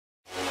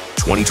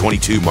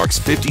2022 marks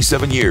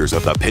 57 years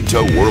of the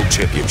Pinto World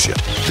Championship.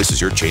 This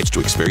is your chance to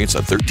experience a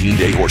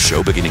 13-day horse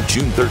show beginning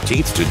June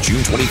 13th to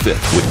June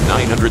 25th with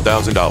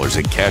 $900,000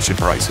 in cash and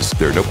prizes.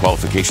 There are no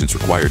qualifications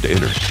required to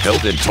enter.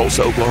 Held in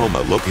Tulsa,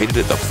 Oklahoma, located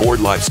at the Ford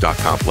Livestock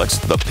Complex,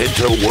 the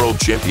Pinto World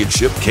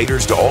Championship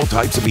caters to all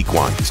types of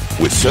equines.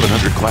 With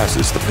 700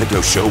 classes, the Pinto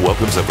Show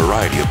welcomes a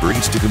variety of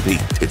breeds to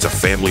compete. It's a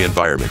family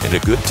environment and a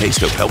good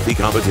taste of healthy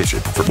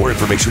competition. For more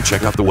information,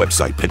 check out the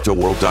website,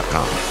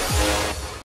 pintoworld.com.